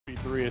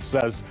Andrea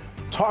says,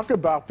 talk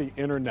about the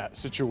internet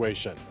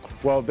situation.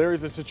 Well, there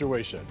is a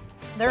situation.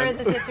 There is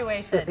a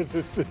situation. There is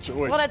a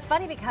situation. Well, it's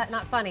funny because,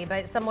 not funny,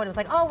 but someone was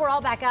like, oh, we're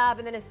all back up.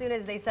 And then as soon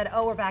as they said,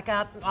 oh, we're back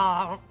up,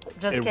 oh,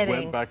 just kidding. It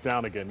went back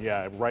down again.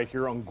 Yeah, right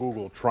here on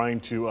Google, trying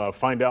to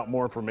find out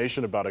more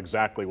information about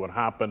exactly what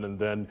happened. And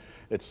then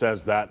it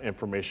says that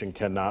information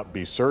cannot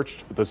be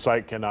searched. The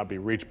site cannot be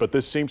reached. But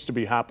this seems to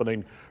be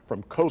happening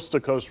from coast to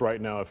coast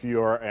right now. If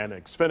you are an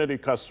Xfinity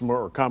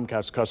customer or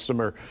Comcast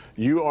customer,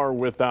 you are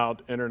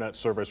without internet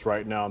service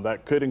right now. And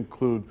that could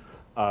include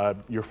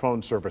your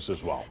phone service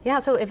as well. Yeah,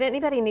 so if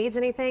anybody needs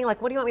anything,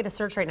 like what do you want me to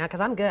search right now?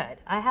 Because I'm good.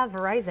 I have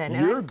Verizon.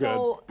 You're and I'm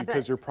good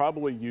because you're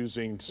probably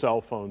using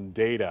cell phone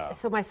data.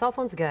 So my cell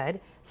phone's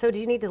good. So do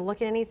you need to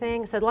look at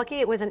anything? So lucky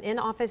it was an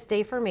in-office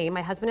day for me.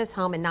 My husband is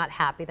home and not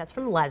happy. That's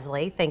from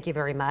Leslie. Thank you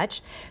very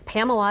much.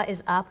 Pamela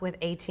is up with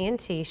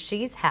AT&T.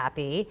 She's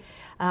happy.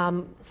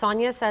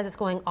 Sonia says it's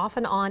going off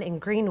and on in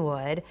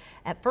Greenwood.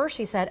 At first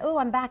she said, oh,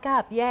 I'm back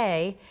up,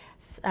 yay.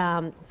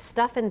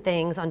 Stuff and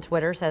Things on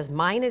Twitter says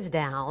mine is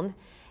down.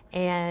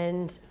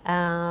 And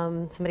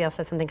somebody else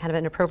said something kind of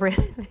inappropriate,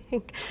 I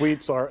think.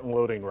 Tweets aren't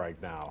loading right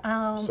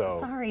now.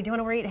 Sorry, do you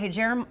want to read? Hey,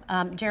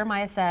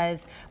 Jeremiah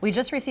says, we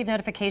just received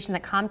notification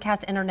that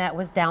Comcast internet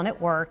was down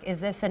at work. Is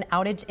this an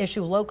outage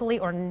issue locally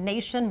or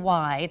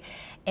nationwide?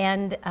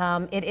 And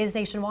it is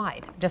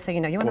nationwide, just so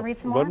you know. You want to read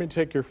some more? Let me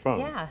take your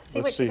phone. Yeah,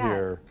 Let's see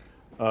here.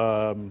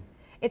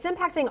 It's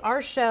impacting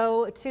our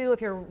show, too, if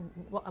you're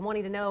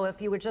wanting to know,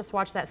 if you would just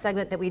watch that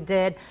segment that we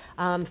did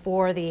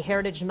for the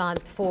Heritage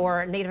Month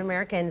for Native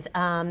Americans.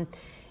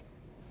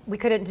 We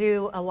couldn't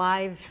do a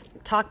live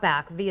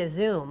talkback via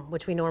Zoom,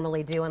 which we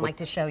normally do and like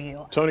to show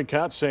you. Tony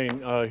Katz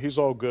saying he's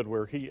all good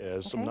where he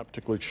is. Okay. I'm not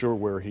particularly sure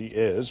where he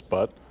is,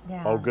 but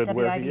all good WIBC,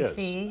 where he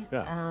is.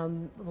 Yeah.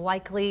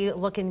 Likely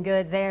looking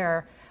good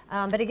there.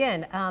 But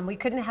again, we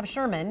couldn't have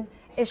Sherman.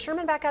 Is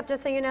Sherman back up,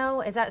 just so you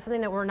know? Is that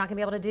something that we're not going to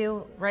be able to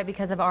do, right,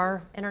 because of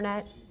our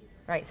internet?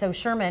 Right, so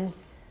Sherman,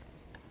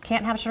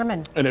 can't have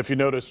Sherman. And if you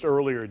noticed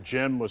earlier,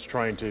 Jim was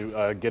trying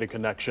to get a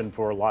connection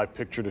for a live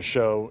picture to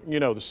show, you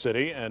know, the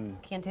city. And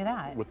can't do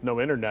that. With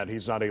no internet,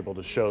 he's not able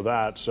to show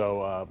that.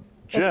 So,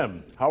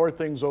 Jim, how are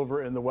things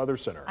over in the Weather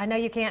Center? I know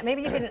you can't.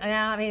 Maybe you can.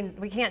 I mean,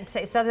 we can't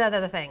say. So the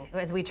other thing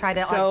as we try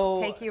to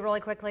take you really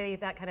quickly.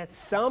 That kind of.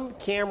 Some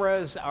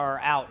cameras are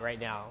out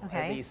right now.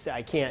 Okay. At least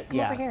I can't. Come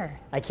over here.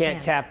 I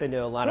can't tap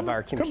into a lot of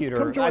our computer.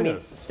 Come join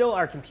us. Still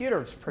our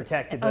computer's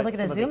protected. Oh, look at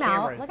the zoom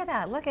out. Look at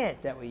that. Look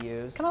at that we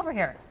use. Come over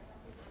here.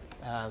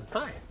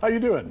 Hi. How you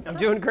doing? I'm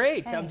doing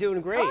great. Hey. I'm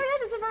doing great. Oh,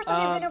 yeah, it's the first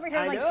time you've been over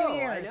here in like 2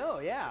 years. I know,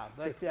 yeah.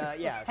 But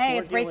yeah. Hey,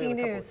 it's breaking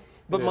news.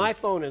 But my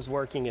phone is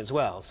working as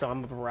well, so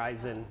I'm a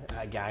Verizon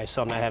guy,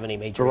 so I'm not having any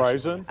major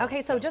issues. Verizon?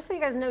 Okay, so just so you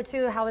guys know,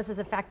 too, how this is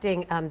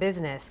affecting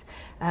business.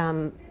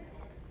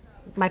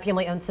 My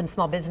family owns some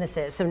small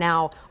businesses, so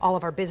now all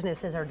of our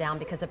businesses are down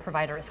because the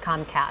provider is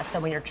Comcast. So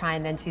when you're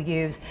trying then to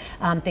use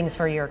things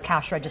for your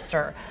cash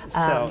register,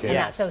 so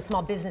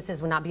small businesses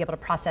would not be able to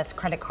process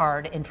credit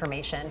card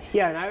information.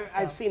 Yeah, and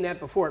I've seen that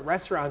before at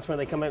restaurants when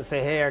they come in and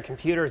say, hey, our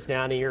computer's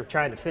down, and you're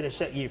trying to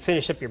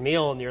finish up your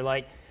meal, and you're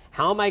like,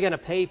 how am I going to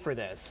pay for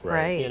this?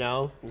 Right. You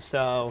know,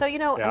 so you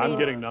know, yeah, I'm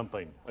getting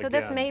nothing. So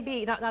this may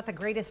be not the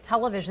greatest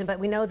television, but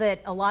we know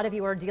that a lot of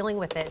you are dealing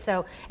with it.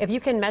 So if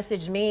you can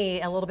message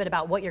me a little bit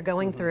about what you're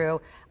going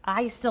through,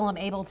 I still am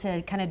able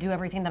to kind of do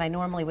everything that I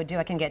normally would do.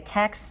 I can get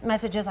text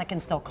messages, I can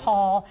still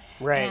call,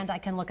 and I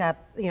can look up,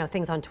 you know,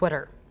 things on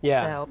Twitter.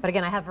 Yeah. So, but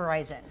again, I have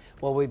Verizon.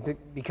 Well, we've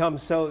become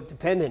so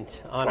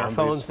dependent on our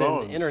phones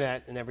and the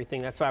internet and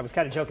everything. That's why I was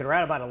kind of joking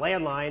around about a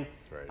landline.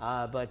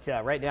 Right. But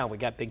right now we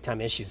got big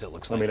time issues, it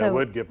looks like. I mean, I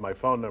would give my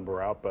phone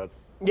number out, but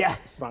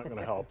it's not going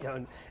to help.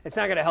 It's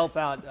not going to help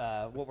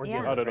out what we're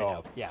doing. Not at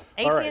all. Now.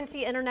 Yeah.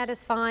 AT&T internet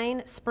is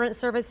fine. Sprint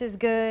service is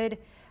good.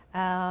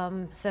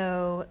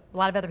 So a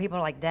lot of other people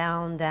are like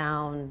down,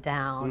 down,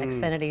 down.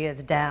 Xfinity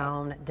is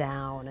down,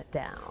 down,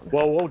 down.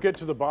 Well, we'll get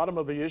to the bottom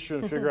of the issue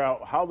and figure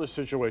out how the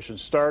situation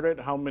started,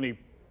 how many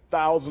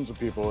thousands of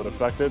people it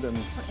affected, and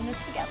we're in this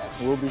together.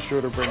 We'll be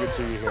sure to bring it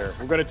to you here.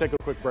 We're going to take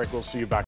a quick break. We'll see you back.